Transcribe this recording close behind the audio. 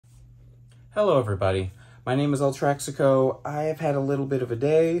Hello everybody, my name is Ultraxico. I have had a little bit of a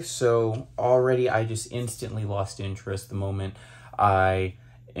day, so already I just instantly lost interest the moment I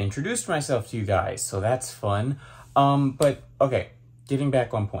introduced myself to you guys, so that's fun. But okay, getting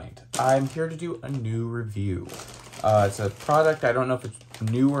back on point. I'm here to do a new review. It's a product, I don't know if it's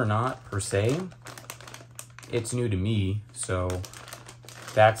new or not per se. It's new to me, so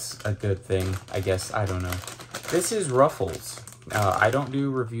that's a good thing, I guess, I don't know. This is Ruffles. I don't do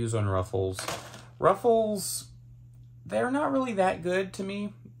reviews on Ruffles. Ruffles, they're not really that good to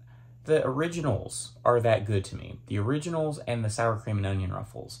me. The originals are that good to me. The originals and the sour cream and onion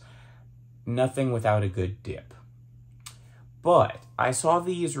Ruffles. Nothing without a good dip. But I saw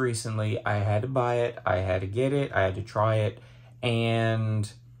these recently. I had to buy it. I had to get it. I had to try it.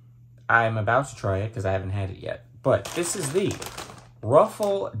 And I'm about to try it because I haven't had it yet. But this is the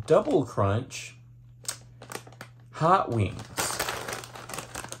Ruffle Double Crunch Hot Wings.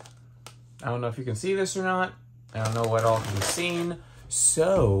 I don't know if you can see this or not. I don't know what all can be seen.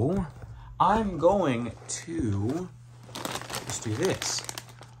 So I'm going to just do this.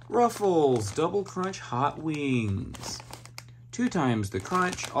 Ruffles Double Crunch Hot Wings. 2 times the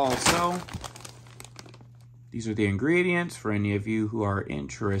crunch also. These are the ingredients for any of you who are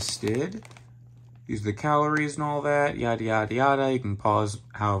interested. These are the calories and all that, yada, yada, yada. You can pause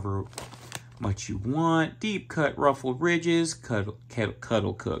however much you want. Deep cut ruffled ridges, cuddle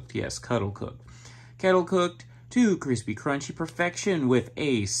cooked. Yes, cuddle cooked. Kettle cooked to crispy crunchy perfection with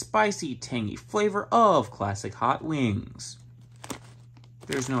a spicy tangy flavor of classic hot wings.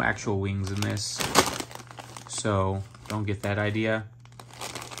 There's no actual wings in this, so don't get that idea.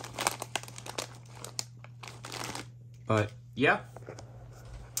 But yeah.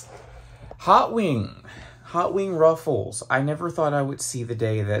 Hot wing Ruffles. I never thought I would see the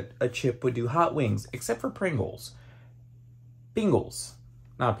day that a chip would do hot wings, except for Pringles. Pringles.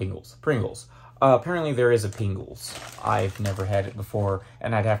 Not Pringles. Pringles. Apparently there is a Pringles. I've never had it before,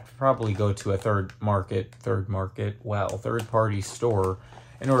 and I'd have to probably go to a third party store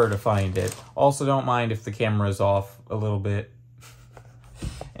in order to find it. Also, don't mind if the camera's off a little bit.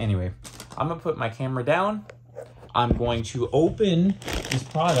 Anyway, I'm gonna put my camera down. I'm going to open this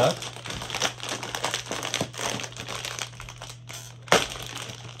product.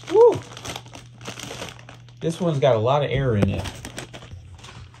 Woo! This one's got a lot of air in it.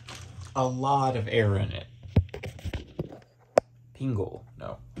 A lot of air in it. Pingle,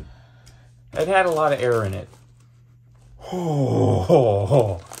 no. It had a lot of air in it.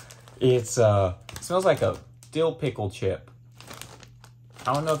 Oh, it smells like a dill pickle chip.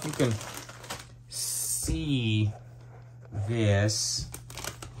 I don't know if you can see this.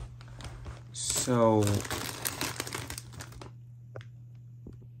 So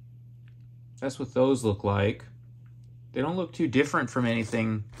that's what those look like. They don't look too different from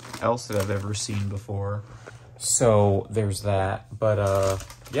anything else that I've ever seen before. So there's that. But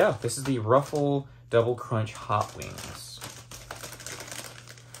yeah, this is the Ruffle Double Crunch Hot Wings.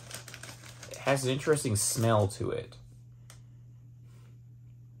 It has an interesting smell to it.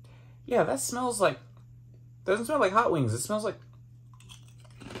 Yeah, that smells like, doesn't smell like hot wings. It smells like,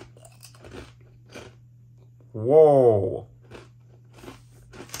 whoa.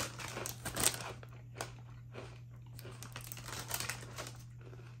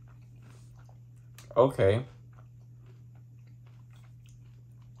 Okay.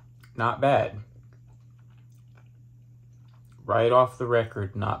 Not bad. Right off the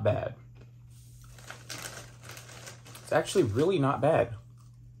record, not bad. It's actually really not bad.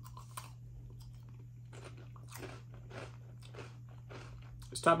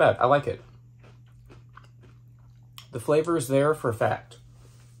 It's not bad. I like it. The flavor is there for a fact.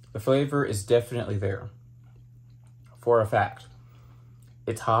 The flavor is definitely there for a fact.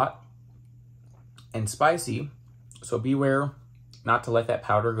 It's hot and spicy, so beware not to let that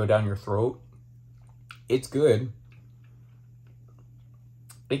powder go down your throat. It's good.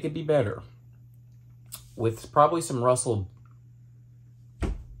 It could be better. With probably some Ruffles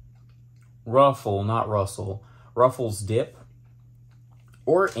dip.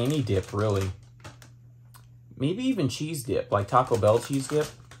 Or any dip, really. Maybe even cheese dip, like Taco Bell cheese dip.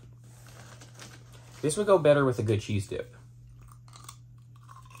 This would go better with a good cheese dip.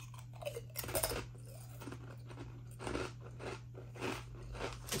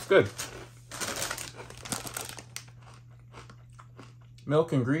 It's good.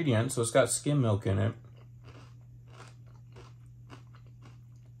 Milk ingredient, so it's got skim milk in it.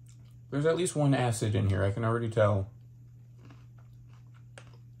 There's at least one acid in here, I can already tell.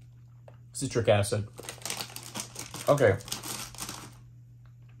 Citric acid. Okay.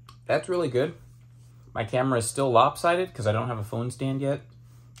 That's really good. My camera is still lopsided because I don't have a phone stand yet.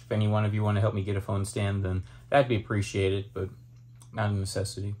 If any one of you want to help me get a phone stand, then that'd be appreciated, but not a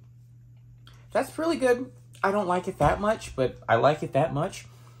necessity. That's really good. I don't like it that much, but I like it that much.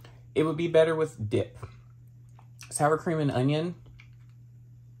 It would be better with dip. Sour cream and onion.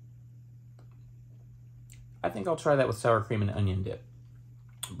 I think I'll try that with sour cream and onion dip.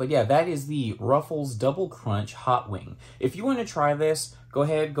 But yeah, that is the Ruffles Double Crunch Hot Wing. If you want to try this, go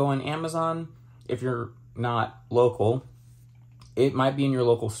ahead, go on Amazon. If you're not local, it might be in your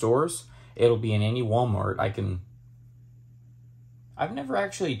local stores. It'll be in any Walmart. I've never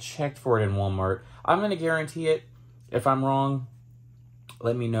actually checked for it in Walmart. I'm going to guarantee it. If I'm wrong,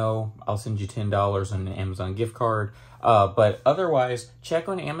 let me know. I'll send you $10 on an Amazon gift card. But otherwise, check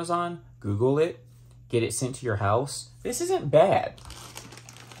on Amazon, Google it, get it sent to your house. This isn't bad.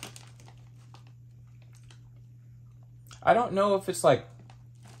 I don't know if it's like,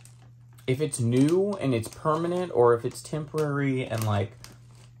 if it's new and it's permanent or if it's temporary and like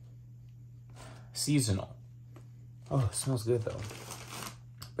seasonal. Oh, it smells good though.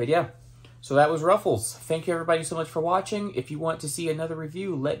 But yeah, so that was Ruffles. Thank you everybody so much for watching. If you want to see another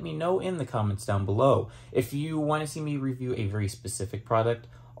review, let me know in the comments down below. If you want to see me review a very specific product,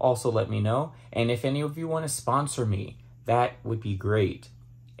 also let me know. And if any of you want to sponsor me, that would be great.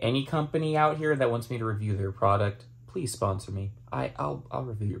 Any company out here that wants me to review their product, please sponsor me. I'll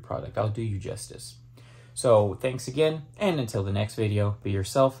review your product. I'll do you justice. So thanks again, and until the next video, be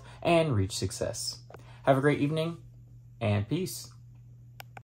yourself and reach success. Have a great evening, and peace.